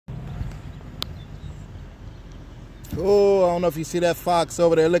Oh, I don't know if you see that fox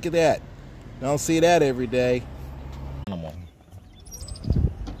over there. Look at that. Don't see that every day. Animal.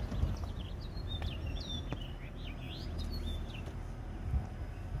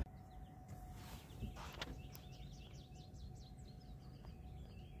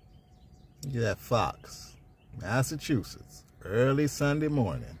 Look at that fox. Massachusetts. Early Sunday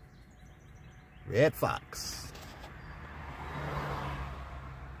morning. Red fox.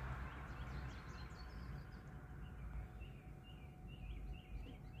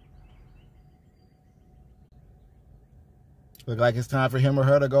 Look like it's time for him or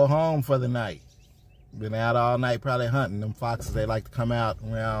her to go home for the night. Been out all night probably hunting. Them foxes, they like to come out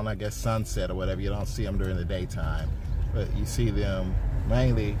around, I guess, sunset or whatever. You don't see them during the daytime. But you see them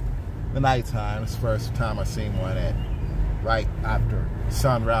mainly the nighttime. It's the first time I've seen one at right after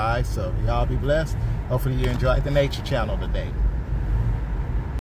sunrise. So y'all be blessed. Hopefully you enjoyed the Nature Channel today.